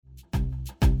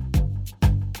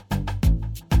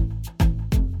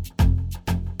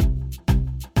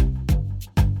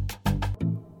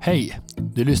Hej,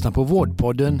 du lyssnar på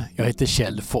Vårdpodden. Jag heter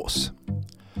Kjell Foss.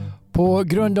 På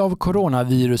grund av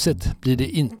coronaviruset blir det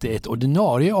inte ett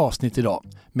ordinarie avsnitt idag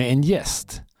med en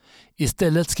gäst.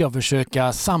 Istället ska jag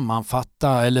försöka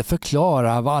sammanfatta eller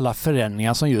förklara vad alla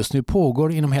förändringar som just nu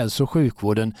pågår inom hälso- och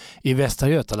sjukvården i Västra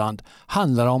Götaland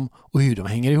handlar om och hur de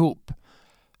hänger ihop.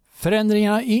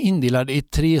 Förändringarna är indelade i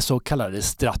 3 så kallade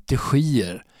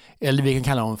strategier, eller vi kan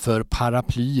kalla dem för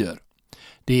paraplyer.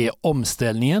 Det är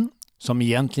omställningen, som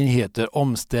egentligen heter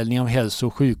Omställningen av hälso-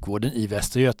 och sjukvården i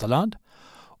Västra Götaland.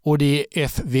 Och det är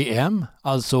FVM,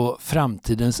 alltså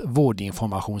Framtidens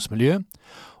vårdinformationsmiljö.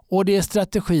 Och det är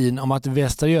strategin om att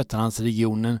Västra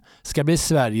Götalandsregionen ska bli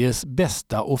Sveriges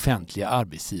bästa offentliga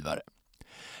arbetsgivare.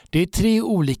 Det är 3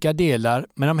 olika delar,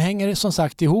 men de hänger som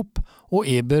sagt ihop och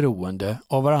är beroende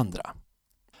av varandra.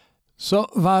 Så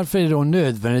varför är det då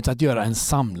nödvändigt att göra en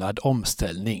samlad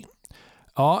omställning?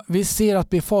 Ja, vi ser att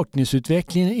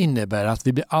befolkningsutvecklingen innebär att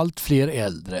vi blir allt fler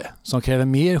äldre som kräver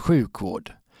mer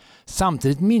sjukvård.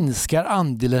 Samtidigt minskar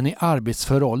andelen i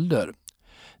arbetsför ålder.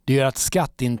 Det gör att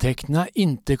skatteintäkterna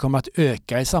inte kommer att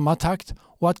öka i samma takt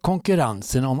och att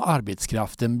konkurrensen om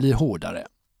arbetskraften blir hårdare.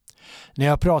 När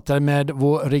jag pratade med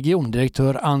vår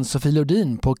regiondirektör Ann-Sofie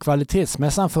Lodin på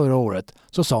kvalitetsmässan förra året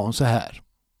så sa hon så här.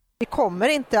 Vi kommer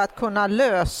inte att kunna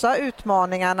lösa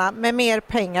utmaningarna med mer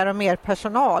pengar och mer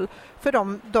personal, för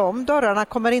de dörrarna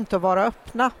kommer inte att vara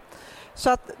öppna. Så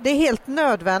att det är helt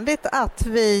nödvändigt att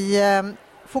vi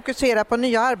fokuserar på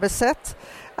nya arbetssätt,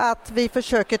 att vi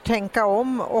försöker tänka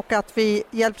om och att vi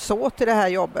hjälps åt i det här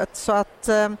jobbet. Så att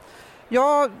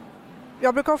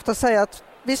jag brukar ofta säga att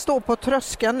vi står på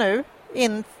tröskeln nu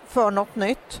inför något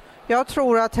nytt. Jag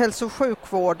tror att hälso- och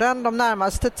sjukvården de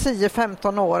närmaste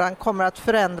 10-15 åren kommer att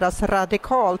förändras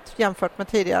radikalt jämfört med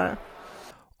tidigare.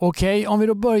 Okej, om vi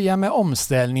då börjar med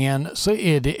omställningen så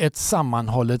är det ett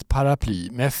sammanhållet paraply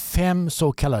med 5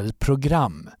 så kallade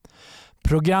program.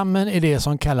 Programmen är det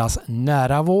som kallas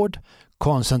nära vård,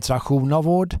 koncentration av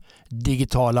vård,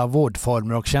 digitala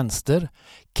vårdformer och tjänster,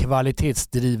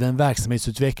 kvalitetsdriven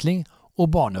verksamhetsutveckling och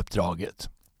barnuppdraget.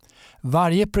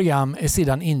 Varje program är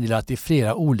sedan indelat i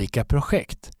flera olika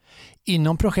projekt.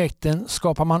 Inom projekten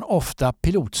skapar man ofta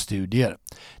pilotstudier,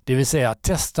 det vill säga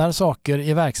testar saker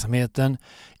i verksamheten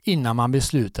innan man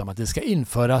beslutar om att det ska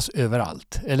införas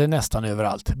överallt eller nästan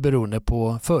överallt beroende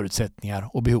på förutsättningar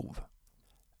och behov.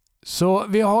 Så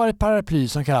vi har ett paraply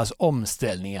som kallas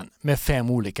Omställningen med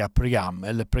 5 olika program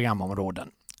eller programområden.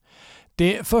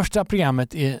 Det första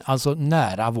programmet är alltså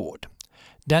nära vård.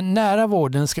 Den nära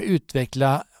vården ska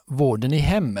utveckla vården i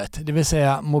hemmet, det vill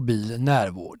säga mobil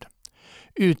närvård.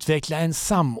 Utveckla en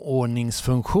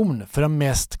samordningsfunktion för de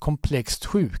mest komplext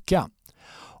sjuka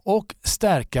och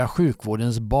stärka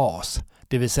sjukvårdens bas,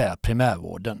 det vill säga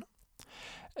primärvården.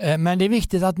 Men det är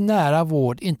viktigt att nära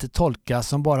vård inte tolkas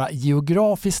som bara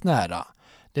geografiskt nära.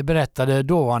 Det berättade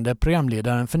dåvarande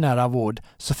programledaren för nära vård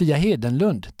Sofia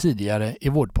Hedenlund tidigare i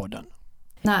Vårdpodden.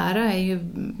 Nära är ju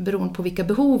beroende på vilka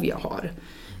behov jag har.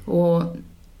 Och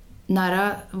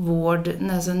nära vård,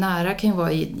 alltså nära kan ju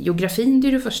vara i geografin, det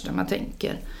är det första man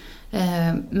tänker.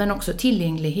 Men också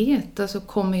tillgänglighet, alltså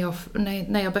kommer jag,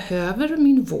 när jag behöver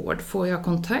min vård, får jag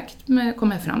kontakt med,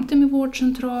 kommer jag fram till min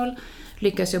vårdcentral,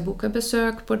 lyckas jag boka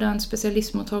besök på den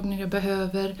specialistmottagning jag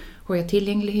behöver, har jag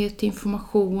tillgänglighet till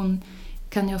information,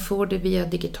 kan jag få det via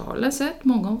digitala sätt.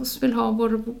 Många av oss vill ha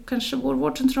kanske vår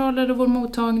vårdcentral eller vår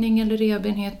mottagning eller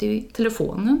rehabenhet i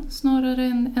telefonen snarare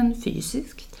än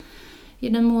fysiskt i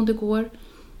den mån det går.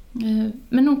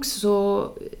 Men också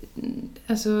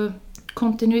alltså,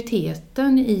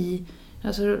 kontinuiteten i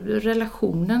alltså,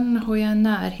 relationen, har jag en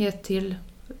närhet till.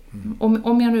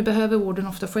 Om jag nu behöver vården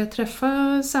ofta, får jag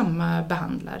träffa samma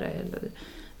behandlare eller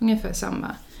ungefär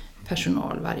samma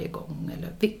personal varje gång.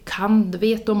 Eller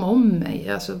vet de om mig,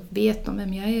 alltså vet de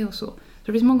vem jag är och så. Så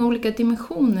det finns många olika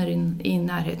dimensioner i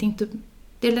närhet.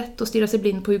 Det är lätt att stirra sig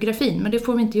blind på geografin, men det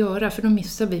får vi inte göra för då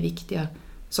missar vi viktiga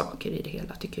saker i det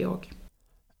hela, tycker jag.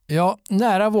 Ja,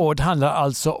 nära vård handlar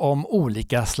alltså om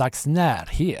olika slags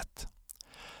närhet.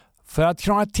 För att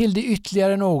krångla till det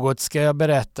ytterligare något ska jag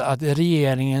berätta att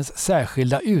regeringens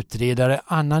särskilda utredare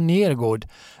Anna Nergård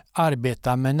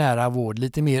arbetar med nära vård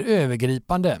lite mer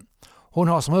övergripande. Hon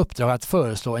har som uppdrag att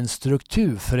föreslå en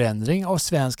strukturförändring av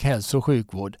svensk hälso- och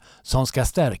sjukvård som ska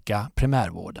stärka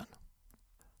primärvården.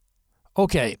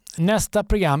 Okej, nästa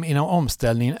program inom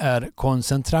omställningen är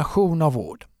koncentration av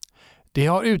vård. Det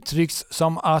har uttryckts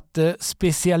som att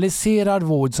specialiserad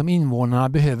vård som invånarna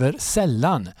behöver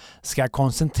sällan ska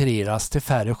koncentreras till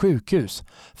färre sjukhus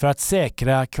för att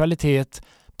säkra kvalitet,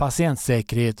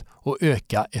 patientsäkerhet och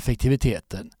öka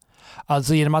effektiviteten.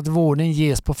 Alltså genom att vården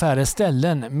ges på färre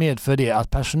ställen medför det att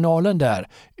personalen där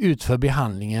utför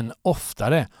behandlingen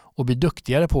oftare och blir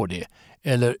duktigare på det.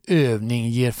 Eller övning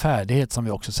ger färdighet som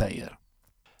vi också säger.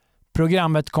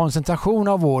 Programmet Koncentration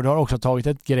av vård har också tagit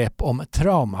ett grepp om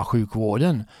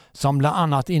traumasjukvården som bland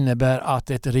annat innebär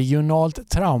att ett regionalt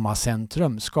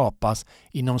traumacentrum skapas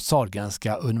inom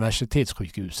Sahlgrenska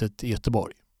universitetssjukhuset i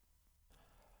Göteborg.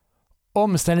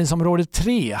 Omställningsområde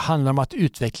 3 handlar om att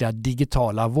utveckla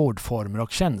digitala vårdformer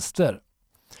och tjänster.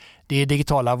 Det är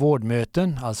digitala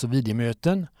vårdmöten, alltså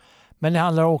videomöten, men det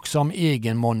handlar också om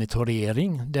egen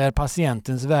monitorering där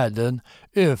patientens värden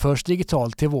överförs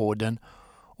digitalt till vården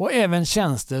och även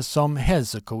tjänster som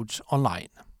hälsocoach online.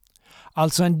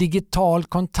 Alltså en digital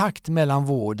kontakt mellan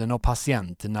vården och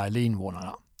patienterna eller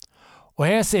invånarna. Och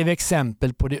här ser vi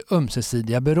exempel på det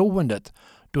ömsesidiga beroendet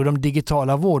då de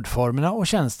digitala vårdformerna och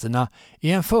tjänsterna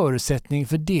är en förutsättning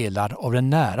för delar av den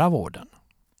nära vården.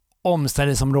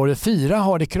 Omställningsområde 4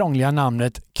 har det krångliga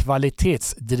namnet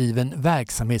kvalitetsdriven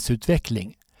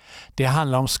verksamhetsutveckling. Det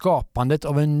handlar om skapandet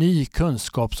av en ny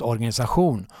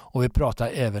kunskapsorganisation och vi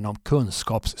pratar även om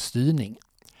kunskapsstyrning.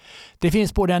 Det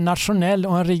finns både en nationell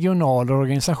och en regional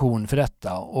organisation för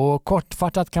detta och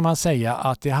kortfattat kan man säga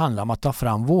att det handlar om att ta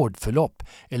fram vårdförlopp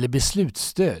eller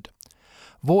beslutsstöd.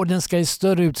 Vården ska i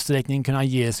större utsträckning kunna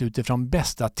ges utifrån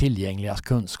bästa tillgängliga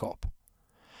kunskap.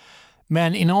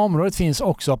 Men inom området finns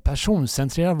också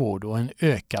personcentrerad vård och en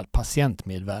ökad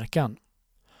patientmedverkan.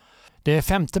 Det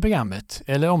 5:e programmet,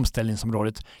 eller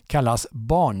omställningsområdet, kallas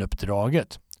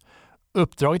barnuppdraget.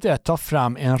 Uppdraget är att ta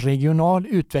fram en regional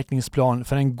utvecklingsplan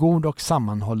för en god och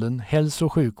sammanhållen hälso-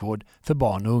 och sjukvård för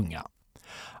barn och unga.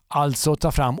 Alltså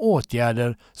ta fram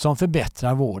åtgärder som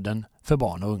förbättrar vården för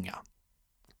barn och unga.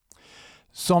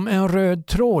 Som en röd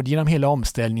tråd genom hela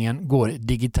omställningen går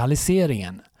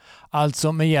digitaliseringen.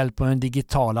 Alltså med hjälp av den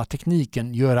digitala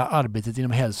tekniken göra arbetet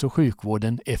inom hälso- och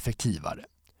sjukvården effektivare.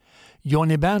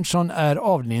 Jonny Berntsson är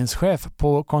avdelningschef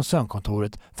på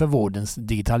koncernkontoret för vårdens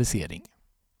digitalisering.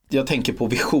 Jag tänker på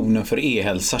visionen för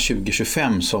e-hälsa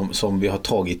 2025 som vi har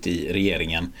tagit i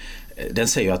regeringen. Den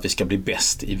säger att vi ska bli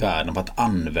bäst i världen på att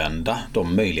använda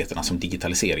de möjligheterna som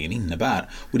digitaliseringen innebär.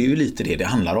 Och det är ju lite det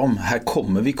handlar om. Här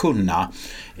kommer vi kunna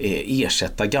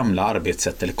ersätta gamla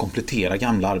arbetssätt eller komplettera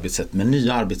gamla arbetssätt med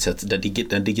nya arbetssätt där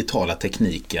den digitala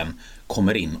tekniken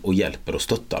kommer in och hjälper och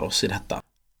stöttar oss i detta.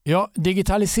 Ja,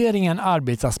 digitaliseringen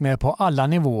arbetas med på alla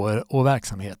nivåer och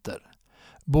verksamheter.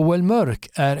 Boel Mörk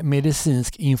är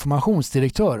medicinsk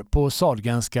informationsdirektör på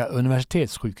Sahlgrenska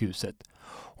universitetssjukhuset.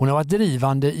 Hon har varit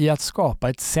drivande i att skapa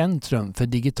ett centrum för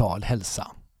digital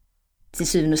hälsa. Till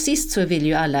syvende och sist så vill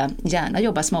ju alla gärna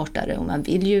jobba smartare och man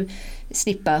vill ju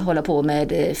slippa hålla på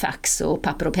med fax och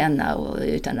papper och penna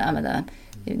utan att använda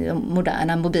de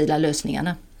moderna mobila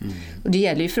lösningarna. Och det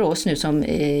gäller ju för oss nu som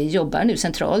jobbar nu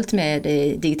centralt med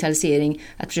digitalisering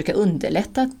att försöka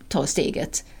underlätta att ta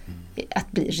steget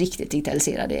att bli riktigt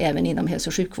digitaliserade även inom hälso-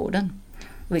 och sjukvården.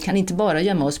 Och vi kan inte bara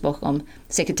gömma oss bakom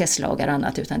sekretesslagar och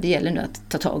annat utan det gäller nu att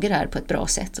ta tag i det här på ett bra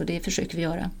sätt och det försöker vi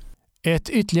göra. Ett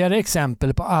ytterligare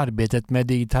exempel på arbetet med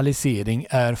digitalisering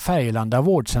är Färgelanda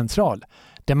vårdcentral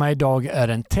där man idag är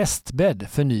en testbädd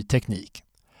för ny teknik.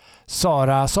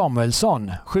 Sara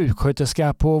Samuelsson,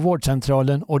 sjuksköterska på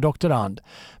vårdcentralen och doktorand,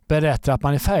 berättar att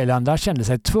man i Färgelanda kände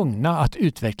sig tvungna att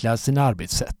utveckla sina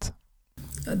arbetssätt.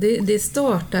 Det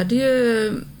startade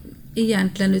ju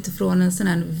egentligen utifrån en sån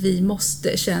här vi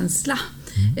måste-känsla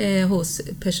hos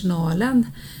personalen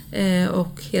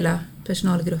och hela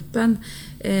personalgruppen.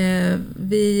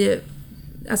 Det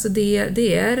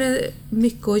är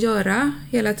mycket att göra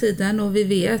hela tiden och vi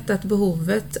vet att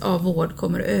behovet av vård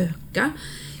kommer att öka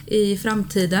i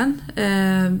framtiden.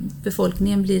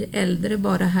 Befolkningen blir äldre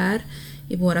bara här.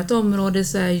 I vårt område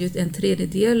så är ju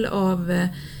 1/3 av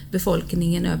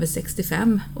befolkningen över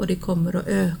 65 och det kommer att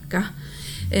öka.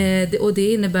 Och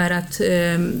det innebär att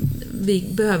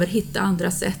vi behöver hitta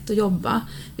andra sätt att jobba.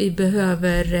 Vi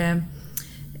behöver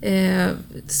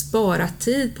spara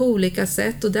tid på olika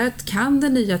sätt och där kan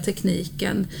den nya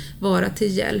tekniken vara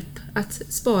till hjälp att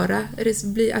spara,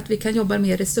 att vi kan jobba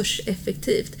mer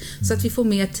resurseffektivt så att vi får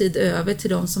mer tid över till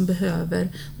de som behöver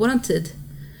våran tid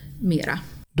mera.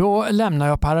 Då lämnar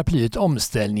jag paraplyet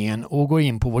Omställningen och går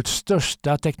in på vårt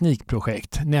största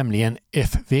teknikprojekt, nämligen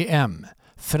FVM,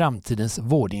 Framtidens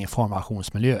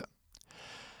vårdinformationsmiljö.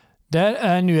 Där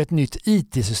är nu ett nytt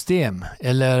IT-system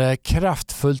eller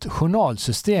kraftfullt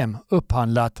journalsystem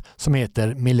upphandlat som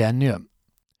heter Millennium.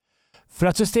 För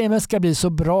att systemet ska bli så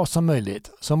bra som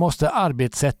möjligt så måste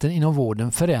arbetssätten inom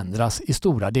vården förändras i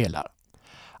stora delar.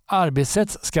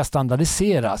 Arbetssätt ska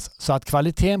standardiseras så att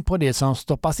kvaliteten på det som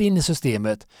stoppas in i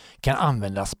systemet kan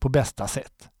användas på bästa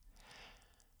sätt.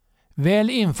 Väl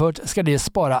infört ska det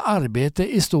spara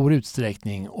arbete i stor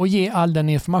utsträckning och ge all den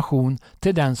information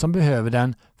till den som behöver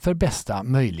den för bästa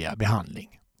möjliga behandling.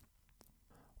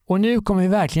 Och nu kommer vi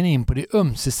verkligen in på det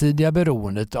ömsesidiga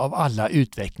beroendet av alla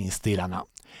utvecklingsdelarna.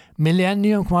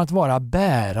 Millennium kommer att vara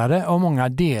bärare av många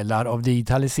delar av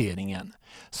digitaliseringen,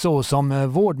 såsom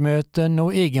vårdmöten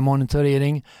och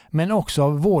egenmonitorering, men också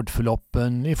av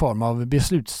vårdförloppen i form av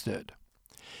beslutsstöd.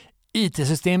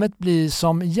 IT-systemet blir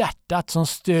som hjärtat som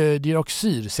stödjer och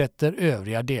syrsätter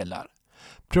övriga delar.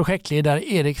 Projektledare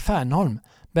Erik Fernholm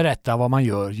berättar vad man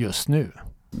gör just nu.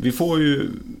 Vi får ju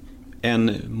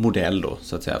en modell då,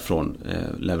 så att säga, från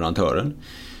leverantören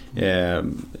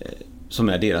som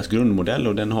är deras grundmodell,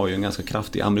 och den har ju en ganska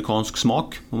kraftig amerikansk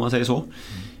smak, om man säger så.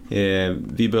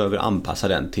 Vi behöver anpassa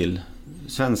den till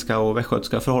svenska och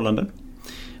västgötska förhållanden.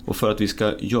 Och för att vi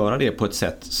ska göra det på ett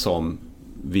sätt som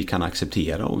vi kan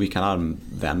acceptera och vi kan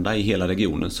använda i hela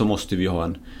regionen, så måste vi ha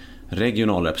en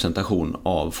regional representation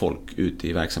av folk ute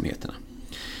i verksamheterna.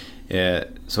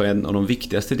 Så en av de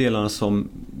viktigaste delarna som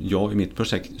jag i mitt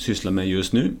projekt sysslar med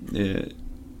just nu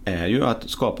är ju att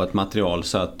skapa ett material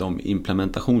så att de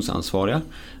implementationsansvariga,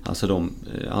 alltså de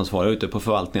ansvariga ute på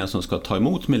förvaltningar som ska ta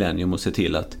emot Millennium och se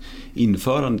till att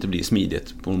införandet blir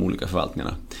smidigt på de olika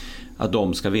förvaltningarna, att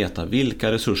de ska veta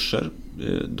vilka resurser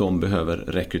de behöver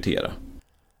rekrytera.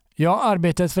 Ja,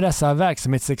 arbetet för dessa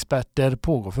verksamhetsexperter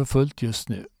pågår för fullt just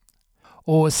nu.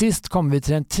 Och sist kommer vi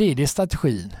till den tredje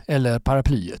strategin, eller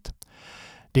paraplyet.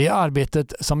 Det är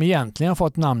arbetet som egentligen har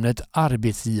fått namnet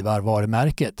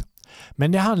arbetsgivarvarumärket.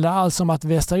 Men det handlar alltså om att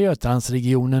Västra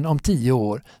Götalandsregionen om 10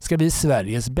 år ska bli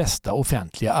Sveriges bästa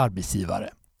offentliga arbetsgivare.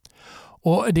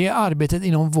 Och det är arbetet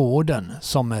inom vården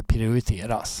som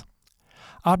prioriteras.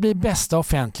 Att bli bästa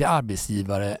offentliga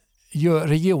arbetsgivare gör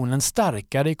regionen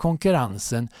starkare i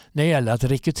konkurrensen när det gäller att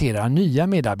rekrytera nya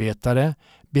medarbetare,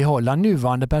 behålla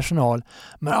nuvarande personal,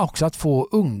 men också att få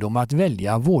ungdomar att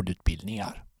välja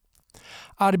vårdutbildningar.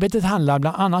 Arbetet handlar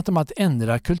bland annat om att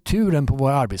ändra kulturen på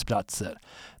våra arbetsplatser,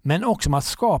 men också om att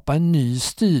skapa en ny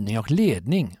styrning och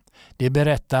ledning. Det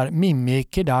berättar Mimmi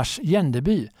Kedash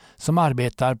Jändeby som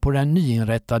arbetar på den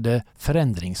nyinrättade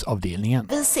förändringsavdelningen.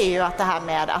 Vi ser ju att det här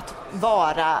med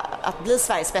att bli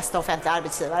Sveriges bästa offentliga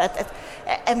arbetsgivare,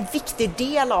 en viktig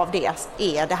del av det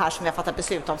är det här som vi har fattat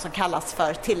beslut om som kallas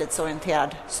för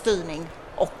tillitsorienterad styrning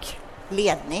och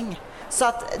ledning. Så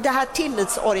att det här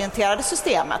tillitsorienterade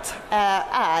systemet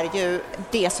är ju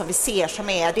det som vi ser som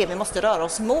är det vi måste röra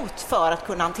oss mot för att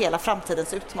kunna hantera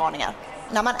framtidens utmaningar.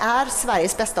 När man är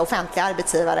Sveriges bästa offentliga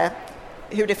arbetsgivare,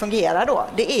 hur det fungerar då,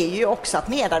 det är ju också att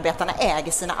medarbetarna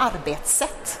äger sina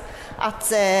arbetssätt.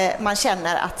 Att man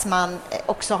känner att man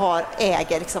också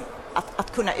äger liksom,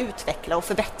 att kunna utveckla och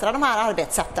förbättra de här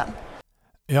arbetssätten.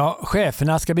 Ja,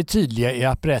 cheferna ska bli tydliga i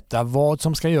att berätta vad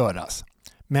som ska göras.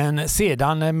 Men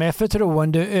sedan med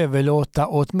förtroende överlåta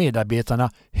åt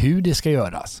medarbetarna hur det ska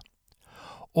göras.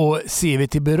 Och ser vi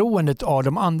till beroendet av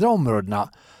de andra områdena,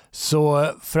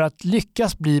 så för att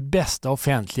lyckas bli bästa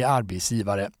offentliga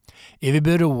arbetsgivare är vi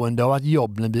beroende av att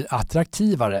jobben blir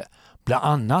attraktivare, bland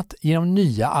annat genom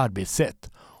nya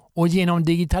arbetssätt och genom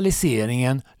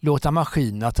digitaliseringen låta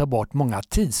maskinerna ta bort många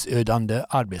tidsödande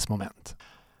arbetsmoment.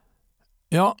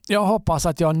 Ja, jag hoppas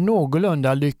att jag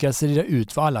någorlunda lyckas reda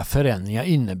ut vad alla förändringar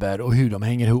innebär och hur de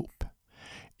hänger ihop.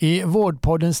 I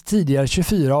Vårdpoddens tidigare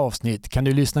 24 avsnitt kan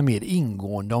du lyssna mer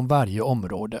ingående om varje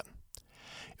område.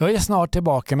 Jag är snart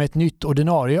tillbaka med ett nytt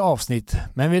ordinarie avsnitt,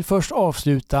 men vill först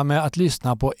avsluta med att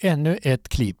lyssna på ännu ett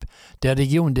klipp där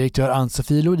regiondirektör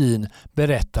Ann-Sofie Lodin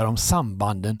berättar om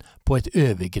sambanden på ett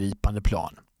övergripande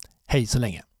plan. Hej så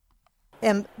länge!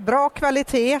 En bra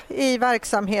kvalitet i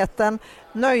verksamheten,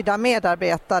 nöjda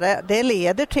medarbetare, det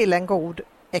leder till en god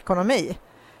ekonomi.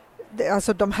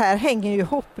 Alltså de här hänger ju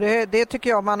ihop, det tycker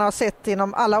jag man har sett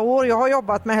inom alla år. Jag har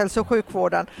jobbat med hälso- och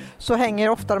sjukvården, så hänger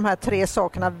ofta de här 3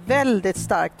 sakerna väldigt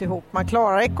starkt ihop. Man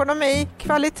klarar ekonomi,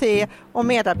 kvalitet och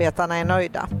medarbetarna är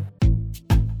nöjda.